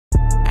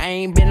I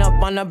ain't been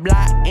up on the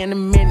block in a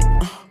minute.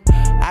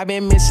 I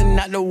been missing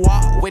out the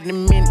walk with the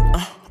minute.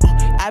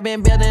 I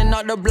been building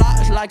up the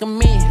blocks like a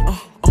million.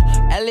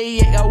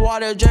 Elliot got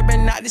water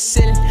dripping out the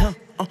ceiling.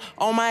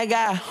 Oh my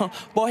God,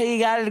 boy, he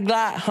got a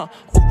Glock.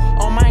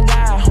 Oh my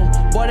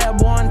God, boy, that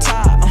boy on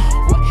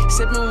top.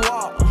 Sipping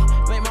walk,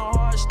 make my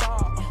heart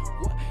stop.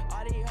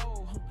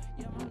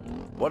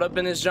 What up,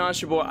 in this John?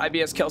 It's your boy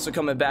Ibskelso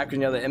coming back with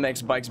another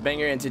MX Bikes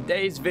banger. In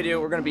today's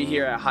video, we're going to be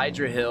here at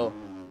Hydra Hill,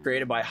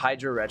 created by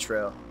Hydra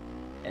Retro.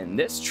 And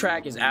this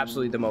track is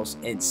absolutely the most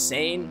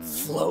insane,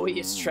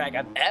 flowiest track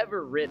I've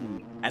ever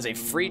ridden as a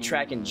free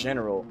track in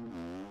general.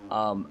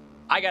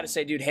 I gotta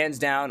say, dude, hands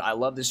down, I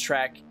love this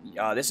track.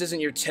 This isn't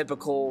your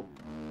typical,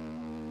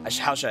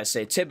 how should I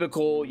say,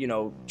 typical, you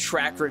know,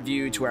 track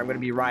review to where I'm gonna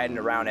be riding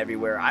around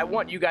everywhere. I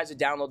want you guys to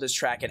download this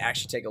track and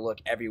actually take a look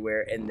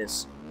everywhere in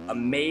this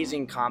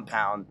amazing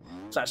compound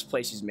 /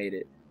 place he's made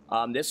it.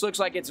 This looks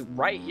like it's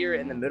right here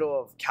in the middle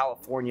of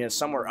California,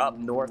 somewhere up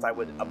north, I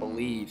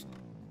believe.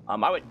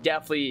 I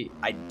definitely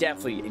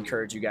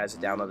encourage you guys to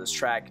download this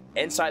track.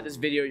 Inside this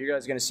video, you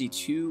guys are going to see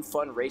 2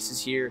 fun races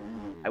here.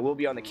 I will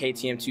be on the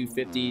KTM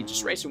 250,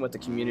 just racing with the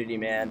community,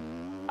 man.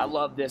 I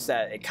love this,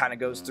 that it kind of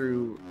goes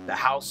through the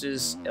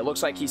houses. It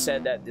looks like he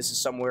said that this is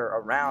somewhere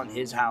around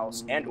his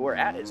house and or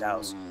at his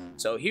house.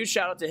 So huge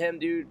shout out to him,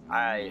 dude.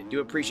 I do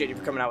appreciate you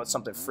for coming out with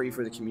something free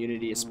for the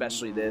community,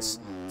 especially this.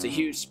 It's a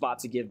huge spot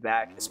to give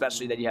back,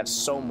 especially that you have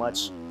so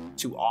much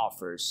to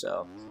offer.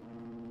 So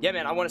yeah,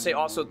 man, I want to say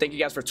also thank you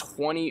guys for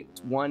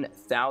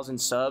 21,000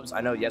 subs. I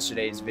know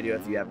yesterday's video,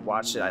 if you have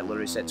watched it, I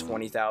literally said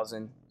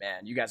 20,000.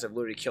 Man, you guys have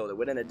literally killed it.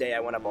 Within a day,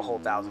 I went up a whole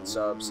 1,000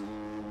 subs.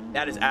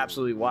 That is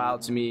absolutely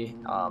wild to me.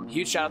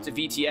 Huge shout out to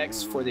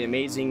VTX for the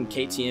amazing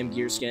KTM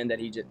gear skin that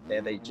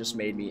they just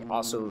made me.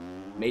 Also,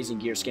 amazing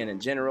gear skin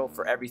in general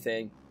for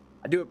everything.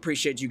 I do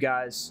appreciate you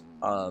guys.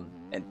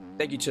 And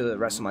thank you to the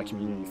rest of my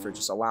community for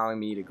just allowing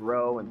me to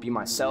grow and be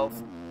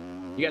myself.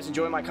 You guys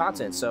enjoy my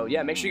content, so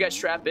yeah, make sure you guys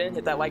strap in,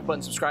 hit that like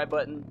button, subscribe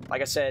button.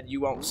 Like I said,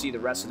 you won't see the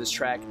rest of this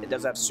track. It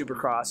does have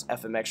Supercross,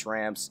 FMX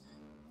ramps,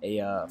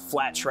 a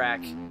flat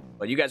track,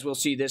 but you guys will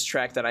see this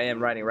track that I am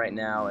riding right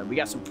now, and we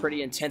got some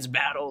pretty intense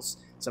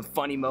battles, some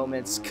funny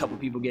moments, a couple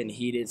people getting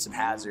heated, some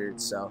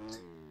hazards. So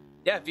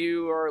yeah, if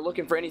you are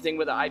looking for anything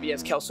with an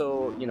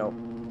Ibskelso, you know,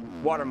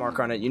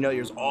 watermark on it, you know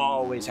there's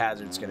always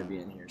hazards going to be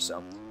in here.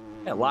 So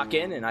yeah, lock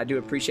in, and I do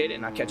appreciate it,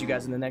 and I'll catch you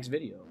guys in the next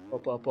video.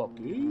 Up.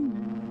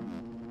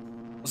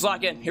 Let's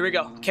lock in. Here we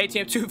go.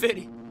 KTM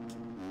 250.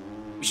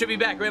 We should be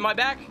back. Are we in my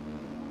back?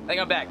 I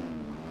think I'm back.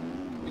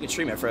 We can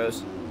stream it,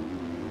 froze.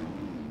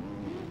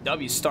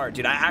 W start,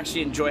 dude. I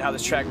actually enjoy how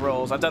this track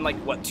rolls. I've done like,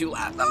 what, 2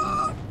 laps?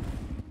 Ah!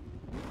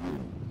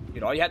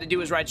 Dude, all you had to do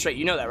was ride straight.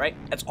 You know that, right?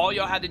 That's all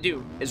y'all had to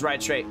do is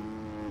ride straight.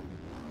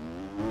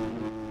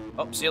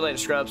 Oh, see you later,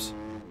 scrubs.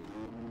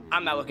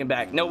 I'm not looking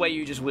back. No way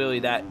you just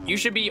wheelie that. You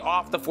should be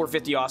off the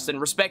 450, Austin.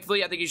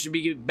 Respectfully, I think you should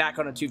be back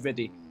on a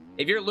 250.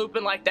 If you're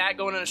looping like that,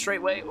 going in a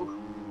straight way, ooh,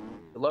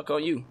 good luck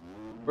on you.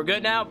 We're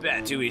good now?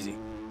 Bad, too easy.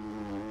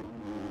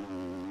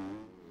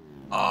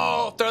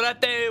 Oh, throw that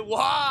thing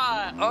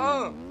wide.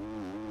 I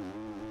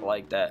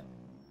like that.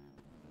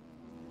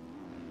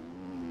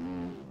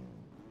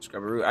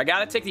 Scrubberoo. I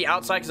gotta take the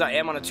outside because I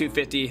am on a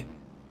 250.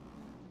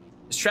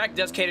 This track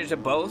does cater to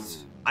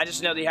both. I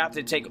just know that you have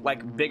to take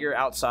like bigger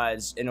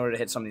outsides in order to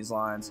hit some of these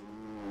lines.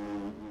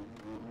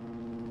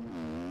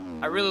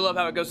 I really love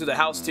how it goes through the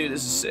house too.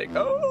 This is sick.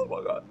 Oh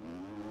my god.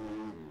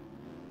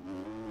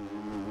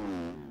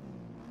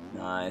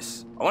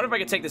 Nice. I wonder if I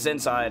could take this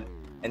inside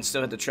and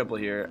still hit the triple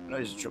here. I know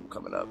there's a triple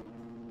coming up.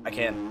 I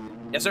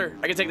can. Yes, sir.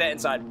 I can take that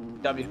inside.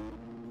 W.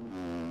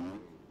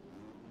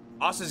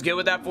 Austin's good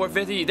with that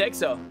 450. You think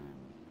so?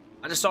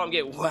 I just saw him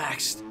get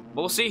waxed.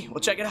 But we'll see. We'll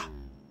check it out.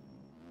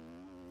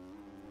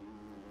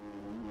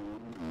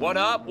 What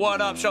up? What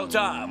up,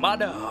 Showtime? My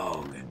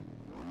dog.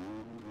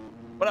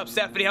 What up,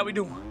 Stephanie? How we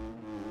doing?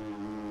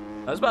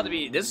 This is about to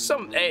be. This is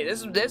some. Hey,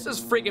 this is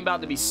freaking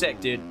about to be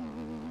sick, dude.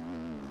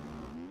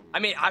 I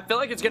mean, I feel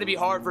like it's gonna be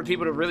hard for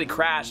people to really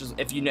crash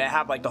if you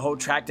have like the whole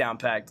track down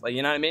packed. Like,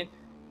 you know what I mean?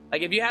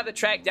 Like, if you have the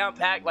track down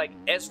packed, like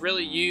it's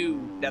really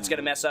you that's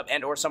gonna mess up,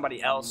 and or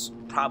somebody else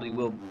probably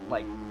will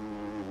like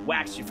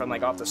wax you from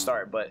like off the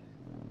start. But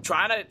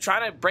trying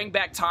to bring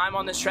back time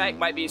on this track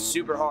might be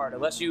super hard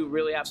unless you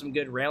really have some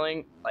good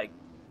railing like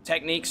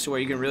techniques where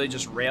you can really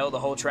just rail the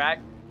whole track.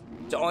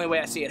 It's the only way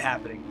I see it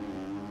happening.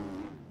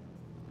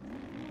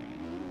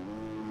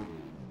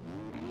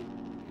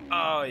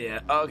 Oh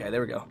yeah. Okay,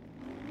 there we go.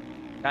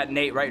 Got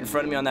Nate right in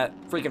front of me on that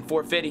freaking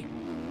 450.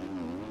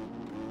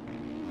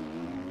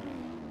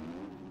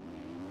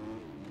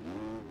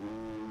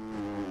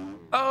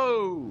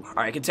 Oh!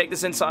 Alright, I can take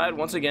this inside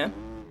once again.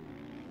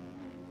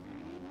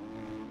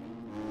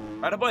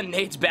 Right up on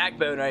Nate's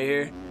backbone right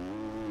here.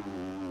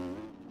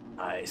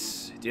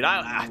 Nice. Dude,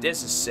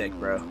 this is sick,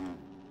 bro.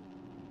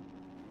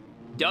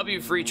 W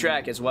free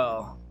track as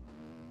well.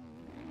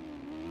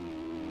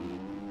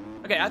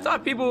 Okay, I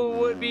thought people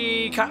would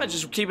be kind of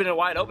just keeping it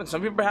wide open.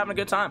 Some people are having a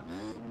good time.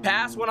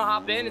 pass want to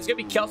hop in, it's going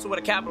to be Kelso with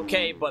a capital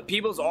K, but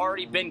people's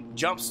already been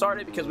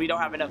jump-started because we don't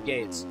have enough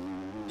gates.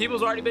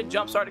 People's already been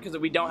jump-started because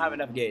we don't have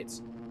enough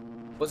gates.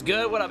 What's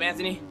good? What up,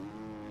 Anthony?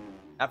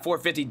 At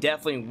 450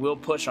 definitely will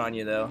push on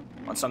you, though,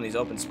 on some of these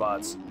open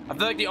spots. I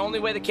feel like the only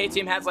way the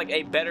KTM has, like,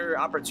 a better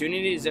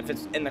opportunity is if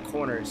it's in the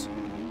corners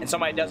and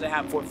somebody doesn't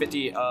have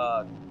 450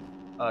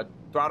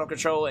 throttle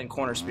control and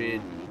corner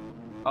speed.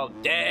 Oh,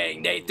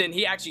 dang, Nathan.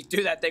 He actually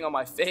threw that thing on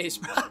my face,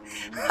 bro.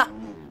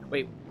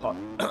 Wait, pause.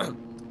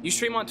 You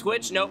stream on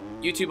Twitch? Nope,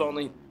 YouTube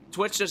only.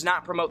 Twitch does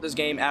not promote this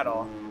game at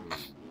all.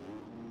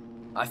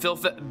 I feel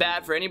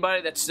bad for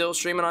anybody that's still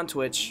streaming on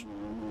Twitch.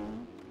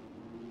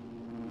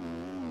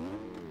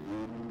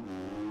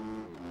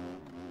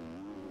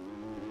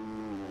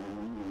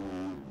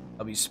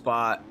 W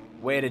spot.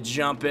 Way to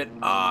jump it.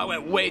 Oh, I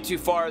went way too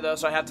far, though,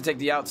 so I have to take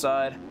the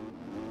outside.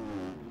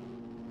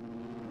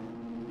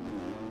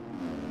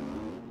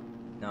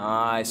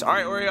 Nice. All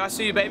right, Oreo, I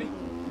see you, baby.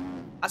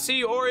 I see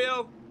you,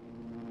 Oreo.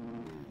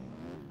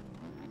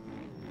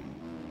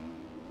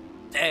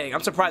 Dang,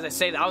 I'm surprised I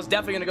say that. I was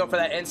definitely going to go for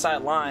that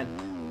inside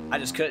line. I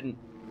just couldn't.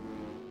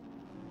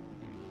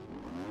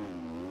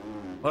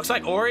 Looks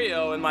like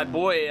Oreo and my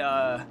boy,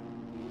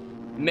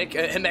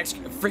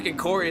 MX freaking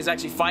Corey is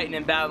actually fighting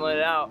and battling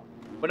it out.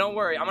 But don't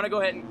worry, I'm going to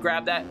go ahead and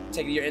grab that.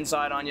 Take your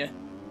inside on you.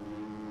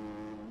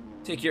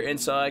 Take your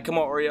inside. Come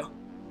on, Oreo.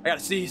 I got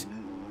to sneeze.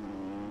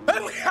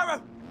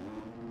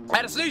 I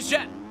had to sneeze,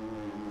 chat.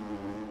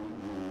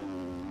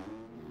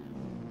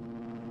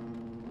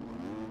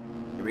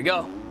 Here we go.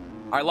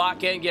 All right,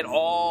 lock in, get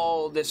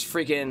all this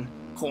freaking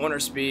corner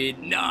speed.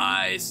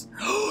 Nice.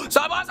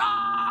 Side by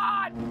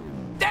side.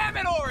 Damn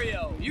it,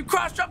 Oreo. You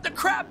crushed up the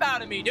crap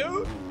out of me,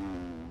 dude.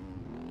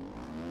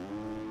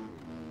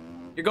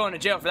 You're going to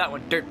jail for that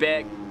one,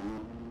 dirtbag.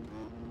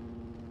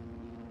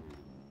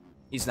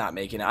 He's not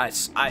making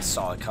it. I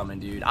saw it coming,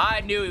 dude.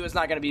 I knew he was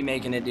not going to be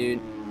making it, dude.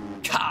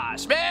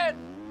 Gosh, man.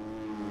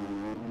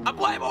 I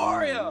blame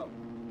Oreo.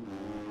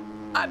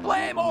 I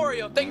blame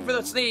Oreo. Thank you for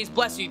the sneeze.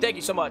 Bless you. Thank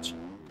you so much.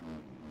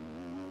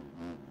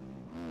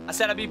 I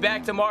said I'd be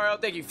back tomorrow.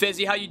 Thank you,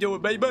 Fizzy. How you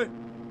doing, baby?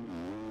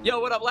 Yo,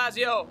 what up,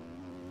 Lazio?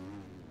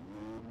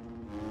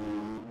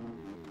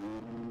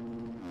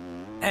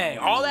 Hey,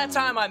 all that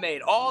time I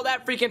made, all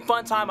that freaking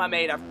fun time I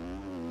made, I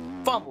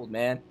fumbled,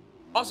 man.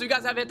 Also, you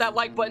guys have hit that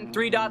like button.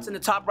 3 dots in the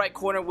top right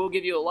corner will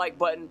give you a like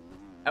button.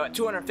 I'm at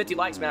 250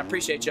 likes, man. I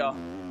appreciate y'all.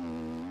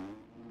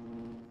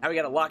 Now we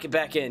got to lock it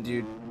back in,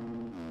 dude.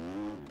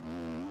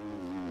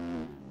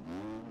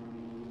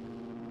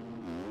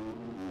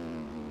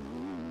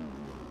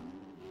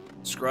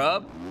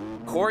 Scrub.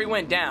 Corey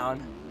went down.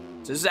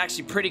 So this is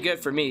actually pretty good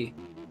for me.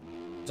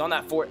 He's on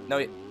that 4. No,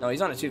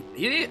 he's on a 2.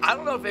 I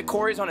don't know if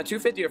Corey's on a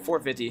 250 or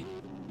 450.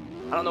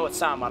 I don't know what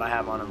sound mod I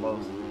have on them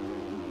both.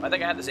 I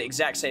think I have the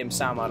exact same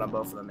sound mod on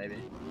both of them, maybe.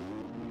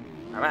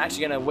 I'm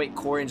actually gonna wait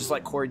Corey and just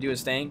let Corey do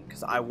his thing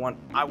because I want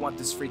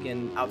this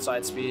freaking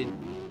outside speed.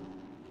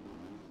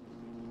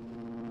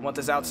 I want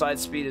this outside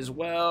speed as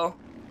well.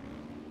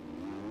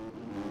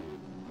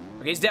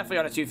 Okay, he's definitely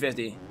on a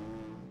 250.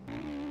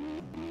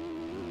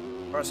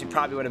 Or else he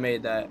probably would have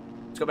made that.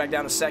 Let's go back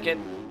down to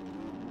second.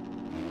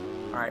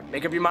 All right,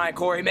 make up your mind,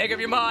 Corey. Make up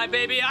your mind,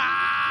 baby.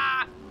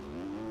 Ah!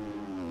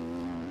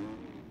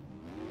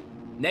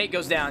 Nate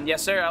goes down.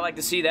 Yes, sir. I like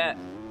to see that.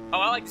 Oh,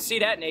 I like to see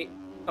that, Nate.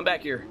 Come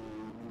back here.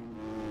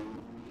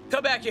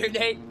 Come back here,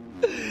 Nate.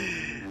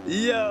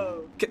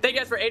 Yo. Thank you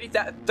guys for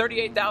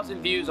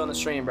 38,000 views on the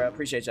stream, bro.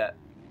 Appreciate that.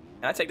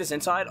 Can I take this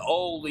inside?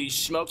 Holy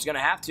smokes. Gonna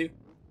have to.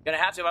 Gonna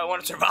have to if I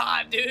want to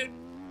survive, dude.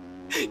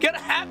 Gonna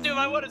have to if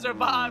I want to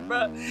survive,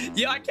 bro.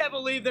 Yo, I can't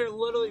believe they're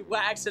literally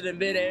waxing in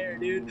midair,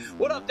 dude.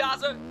 What up,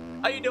 Daza?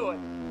 How you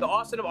doing? The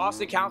Austin of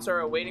Austin counts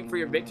are waiting for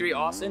your victory,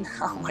 Austin.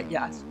 Oh my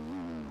gosh.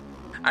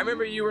 I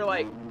remember you were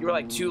like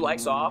 2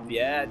 likes off.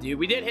 Yeah, dude.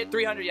 We did hit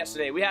 300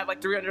 yesterday. We had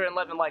like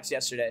 311 likes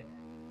yesterday.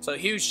 So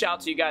huge shout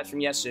to you guys from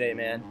yesterday,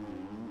 man.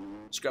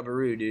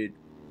 Scrubberoo, dude.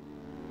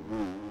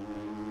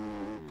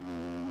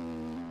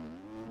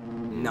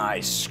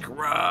 Nice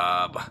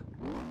scrub.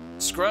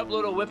 Scrub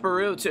little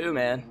whipperoo too,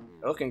 man.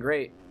 Looking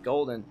great.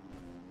 Golden.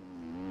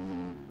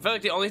 I feel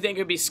like the only thing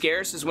that could be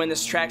scarce is when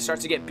this track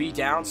starts to get beat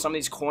down. Some of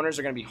these corners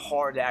are going to be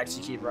hard to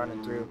actually keep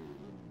running through.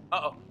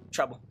 Uh-oh.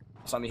 Trouble.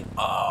 It's on me.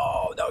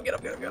 Oh, no. Get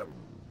up, get up, get up.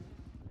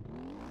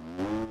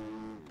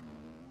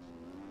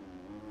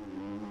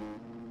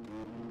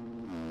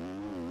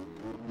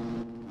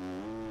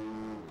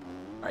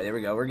 All right, there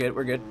we go. We're good.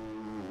 We're good.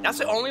 That's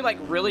the only, like,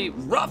 really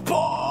rough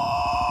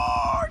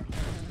part.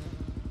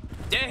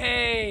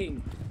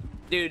 Dang.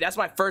 Dude, that's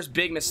my first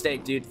big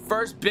mistake, dude.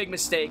 First big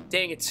mistake.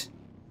 Dang it.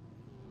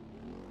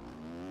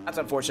 That's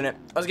unfortunate.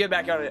 Let's get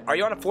back on it. Are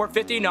you on a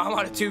 450? No, I'm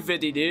on a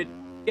 250, dude.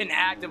 Getting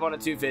active on a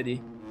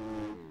 250.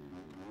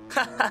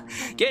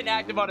 Getting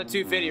active on a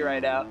 250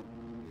 right now.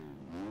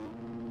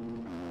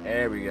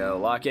 There we go.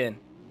 Lock in.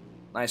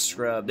 Nice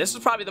scrub. This is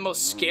probably the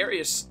most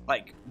scariest,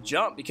 like,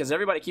 jump because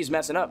everybody keeps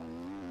messing up.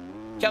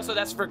 Kelso,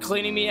 that's for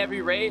cleaning me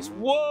every race.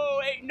 Whoa,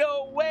 ain't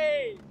no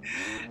way.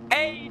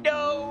 Ain't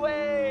no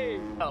way.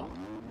 Oh,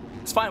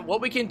 it's fine.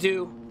 What we can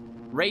do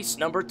race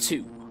number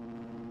 2.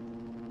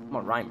 I'm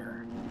a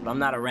rhymer, but I'm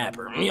not a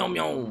rapper. Meow,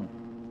 meow.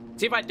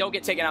 See if I don't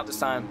get taken out this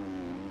time.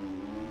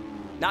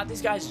 Not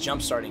these guys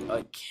jump starting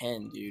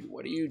again, dude.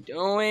 What are you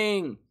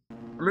doing?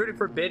 I'm rooting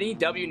for Biddy,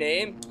 W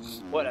name.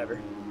 Whatever.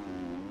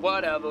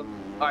 Whatever. All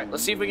right,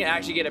 let's see if we can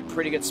actually get a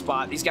pretty good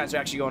spot. These guys are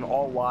actually going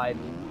all wide.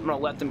 I'm going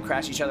to let them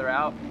crash each other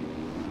out.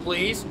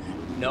 Please.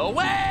 No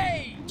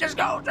way. Just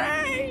go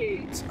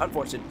straight.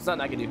 Unfortunate. It's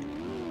nothing I can do.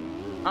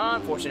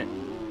 Unfortunate.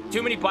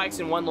 Too many bikes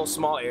in one little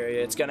small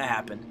area. It's going to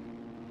happen.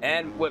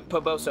 And with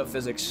Poboso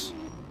physics.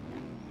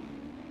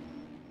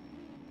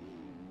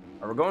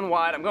 Right, we're going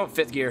wide. I'm going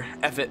 5th gear.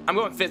 F it. I'm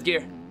going 5th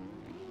gear.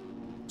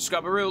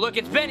 Scrubberoo. Look,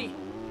 it's Benny.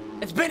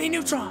 It's Benny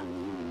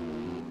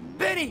Neutron.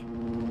 Benny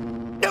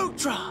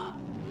Neutron.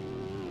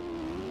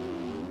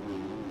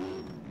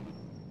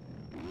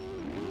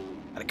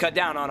 Gotta cut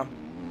down on him.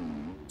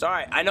 It's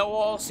alright. I know we'll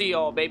all see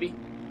y'all, baby.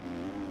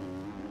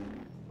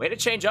 Way to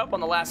change up on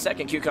the last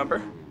second,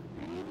 Cucumber.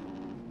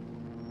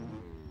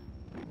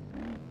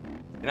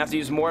 Gonna have to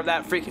use more of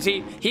that freak.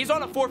 See, he's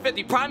on a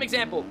 450. Prime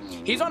example.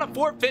 He's on a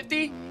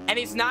 450 and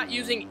he's not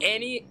using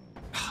any.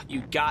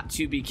 You got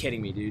to be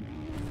kidding me, dude.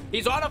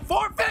 He's on a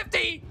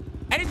 450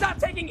 and he's not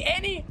taking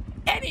any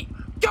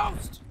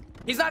ghost.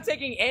 He's not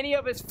taking any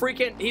of his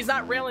freaking. He's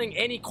not railing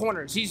any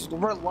corners. He's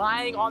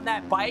relying on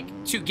that bike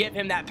to give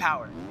him that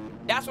power.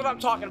 That's what I'm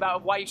talking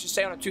about. Why you should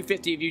stay on a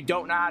 250 if you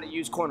don't know how to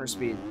use corner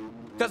speed.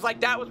 Because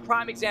like that was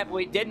prime example.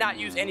 He did not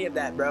use any of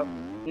that, bro.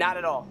 Not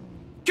at all.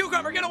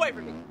 Cucumber, get away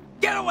from me.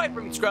 Get away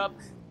from me, scrub.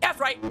 That's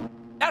right.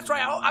 That's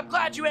right. I'm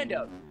glad you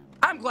endoed.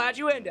 I'm glad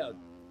you endoed.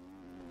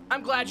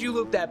 I'm glad you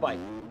looped that bike.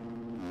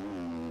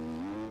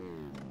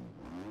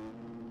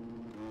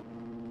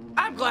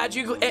 I'm glad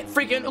you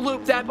freaking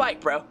looped that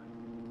bike, bro.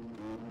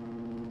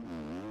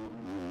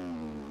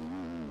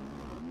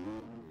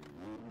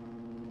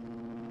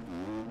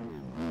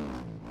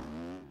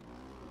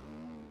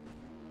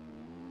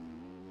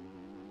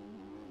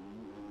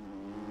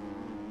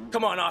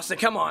 Come on, Austin.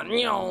 Come on.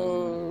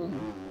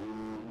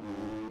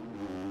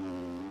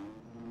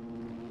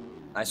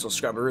 Nice little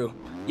scrubberoo.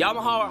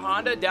 Yamaha or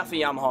Honda? Definitely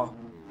Yamaha.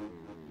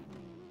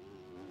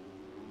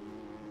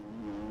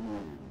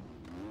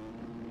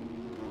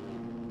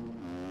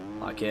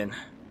 Lock in.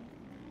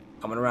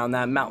 Coming around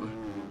that mountain.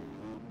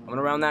 Coming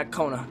around that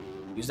corner.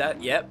 Use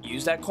that. Yep.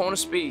 Use that corner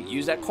speed.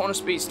 Use that corner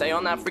speed. Stay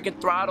on that freaking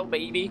throttle,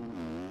 baby.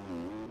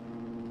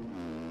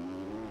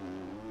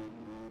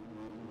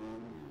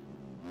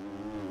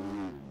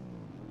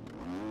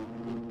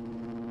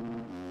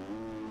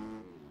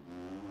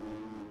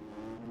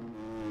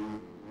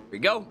 Here we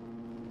go.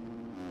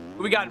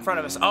 Who we got in front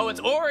of us? Oh, it's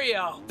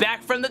Oreo.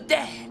 Back from the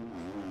dead.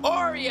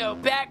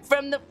 Oreo back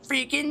from the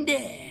freaking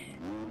dead.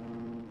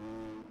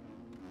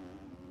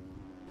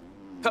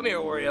 Come here,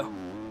 Oreo.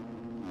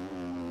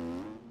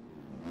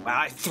 Wow,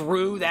 I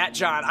threw that,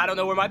 John. I don't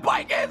know where my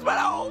bike is, but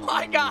oh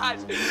my gosh.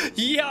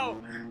 Yo,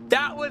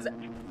 that was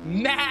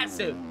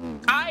massive.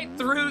 I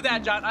threw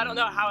that, John. I don't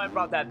know how I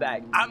brought that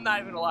back. I'm not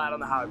even gonna lie. I don't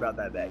know how I brought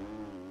that back.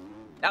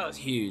 That was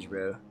huge,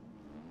 bro.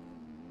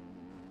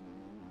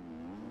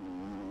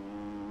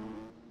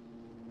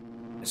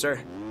 Yes, sir.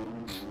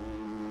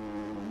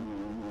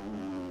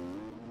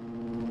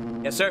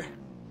 Yes, sir.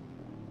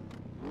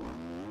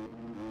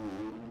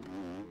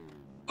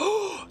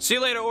 See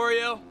you later,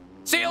 Oreo.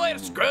 See you later,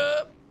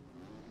 scrub.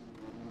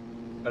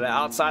 But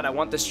outside, I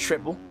want this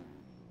triple.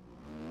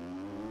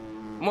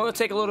 I'm gonna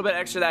take a little bit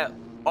extra that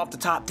off the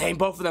top. Dang,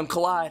 both of them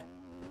collide.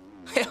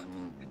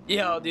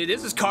 Yo, dude,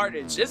 this is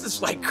carnage. This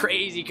is like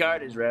crazy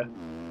carnage, bro.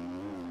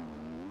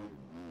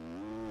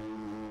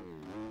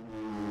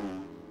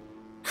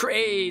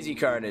 Crazy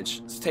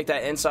carnage. Let's take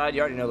that inside.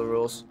 You already know the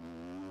rules.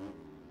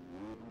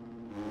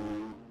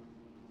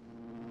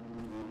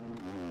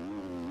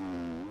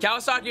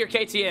 Kawasaki or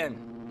KTM?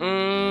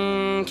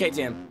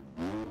 KTM.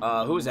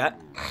 Who was that?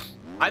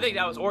 I think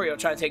that was Oreo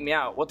trying to take me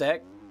out. What the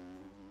heck?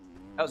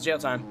 That was jail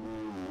time.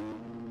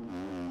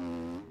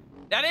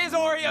 That is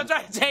Oreo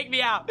trying to take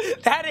me out.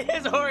 That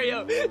is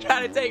Oreo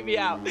trying to take me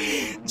out.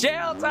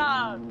 Jail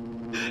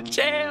time.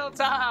 Jail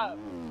time.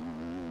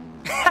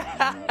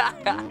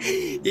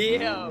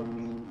 Yo.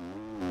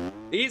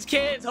 These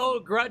kids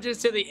hold grudges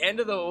to the end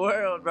of the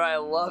world, bro. I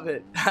love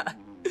it.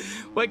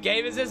 What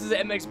game is this? This is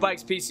MX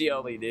Bikes PC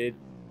only, dude.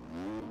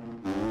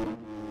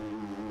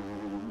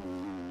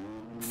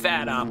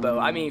 Fat Oppo.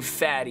 I mean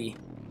fatty.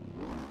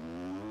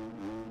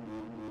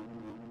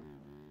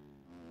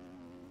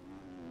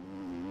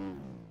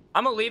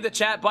 I'm gonna leave the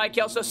chat. Bye,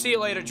 Kelso. See you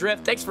later,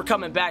 Drift. Thanks for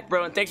coming back,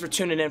 bro, and thanks for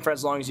tuning in for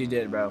as long as you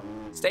did, bro.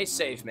 Stay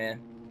safe, man.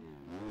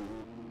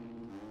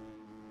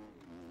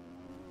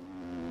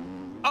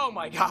 Oh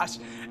my gosh.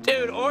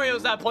 Dude,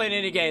 Oreo's not playing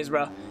any games,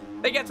 bro.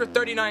 They get for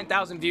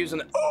 39,000 views on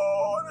the...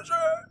 Oh, that's it.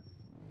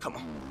 Come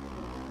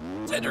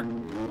on. Center.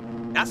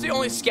 That's the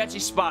only sketchy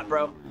spot,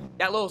 bro.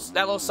 That little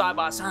side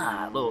by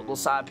side, little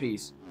side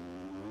piece.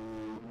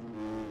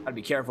 Gotta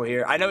be careful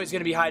here. I know he's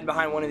gonna be hiding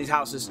behind one of these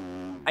houses.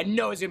 I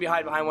know he's gonna be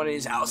hiding behind one of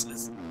these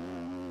houses.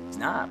 He's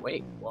not.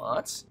 Wait,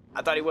 what?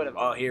 I thought he would have.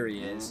 Oh, here he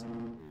is.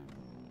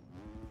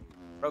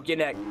 Broke your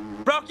neck.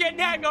 Broke your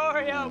neck,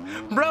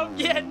 Oreo. Broke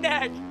your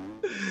neck.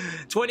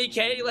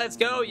 20K, let's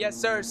go. Yes,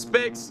 sir.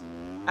 Spix.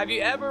 Have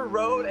you ever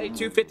rode a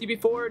 250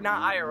 before?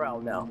 Not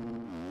IRL, no.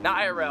 Not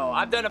IRL.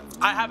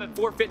 I have a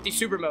 450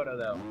 Supermoto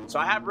though, so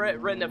I have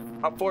ridden a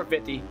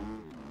 450.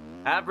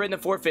 I have ridden a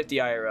 450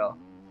 IRL.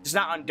 It's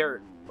not on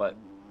dirt, but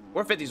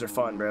 450s are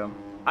fun, bro.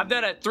 I've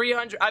done a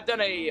 300. I've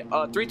done a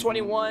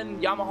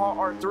 321 Yamaha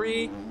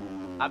R3.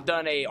 I've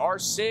done a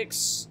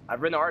R6.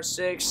 I've ridden the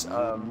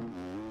R6.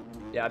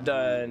 Yeah, I've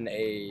done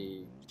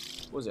a.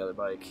 What was the other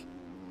bike?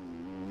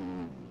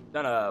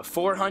 Done a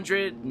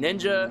 400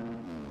 Ninja.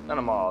 Done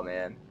them all,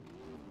 man.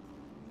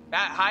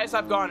 That highest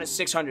I've gone is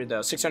 600 though,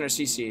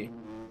 600cc.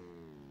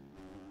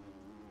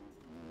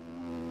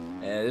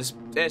 Yeah,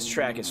 this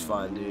track is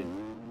fun, dude.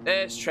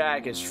 This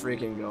track is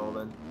freaking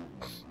golden.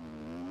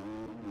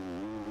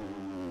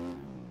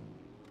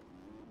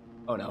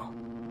 Oh no.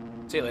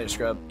 See you later,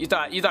 scrub. You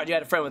thought you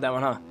had a friend with that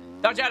one, huh?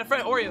 Thought you had a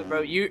friend, Oreo,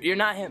 bro. You're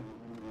not him.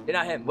 You're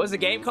not him. What's the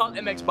game called?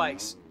 MX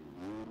Bikes.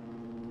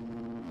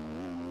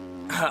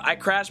 I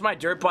crashed my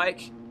dirt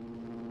bike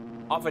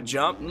off a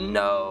jump.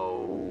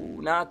 No,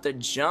 not the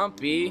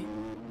jumpy.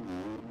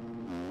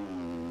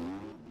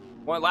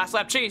 One last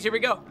lap cheese. Here we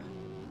go.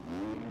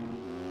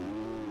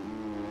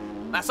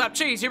 Last lap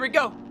cheese. Here we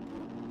go.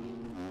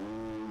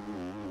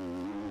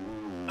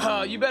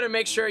 You better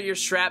make sure you're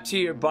strapped to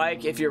your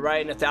bike if you're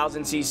riding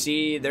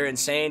 1000cc. They're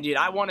insane, dude.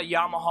 I want a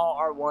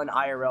Yamaha R1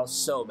 IRL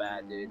so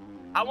bad, dude.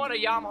 I want a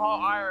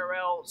Yamaha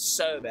IRL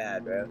so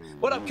bad, bro.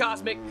 What up,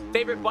 Cosmic?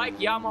 Favorite bike?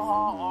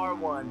 Yamaha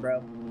R1,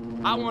 bro.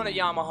 I want a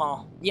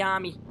Yamaha.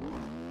 Yummy.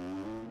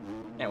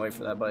 Can't wait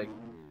for that bike.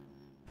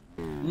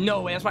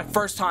 No way. That's my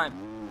first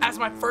time. That's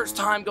my first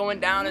time going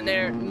down in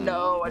there.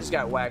 No, I just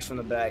got waxed from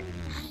the back.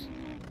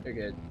 You're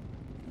good.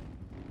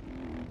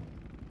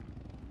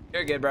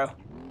 You're good, bro.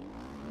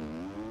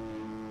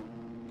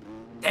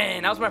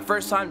 Dang, that was my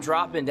first time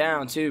dropping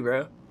down too,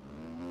 bro.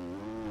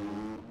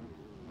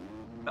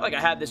 I felt like I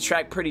had this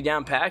track pretty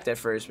down packed at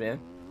first, man.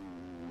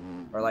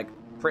 Or like,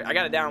 I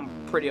got it down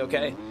pretty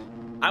okay.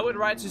 I would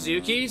ride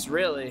Suzuki's,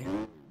 really.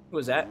 Who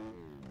was that?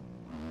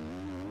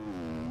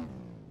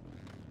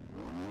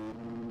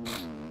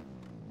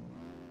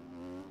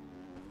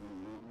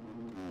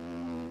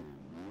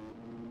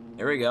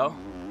 Here we go.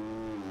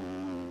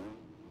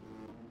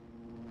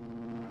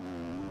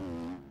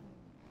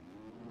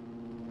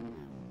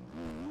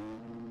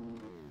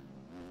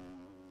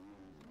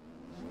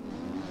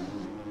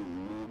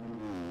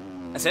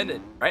 That's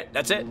ended, right?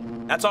 That's it.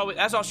 That's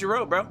all she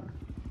wrote, bro.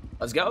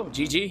 Let's go.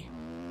 GG.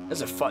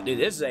 This is a fun, dude.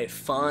 This is a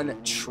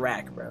fun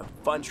track, bro.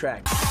 Fun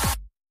track.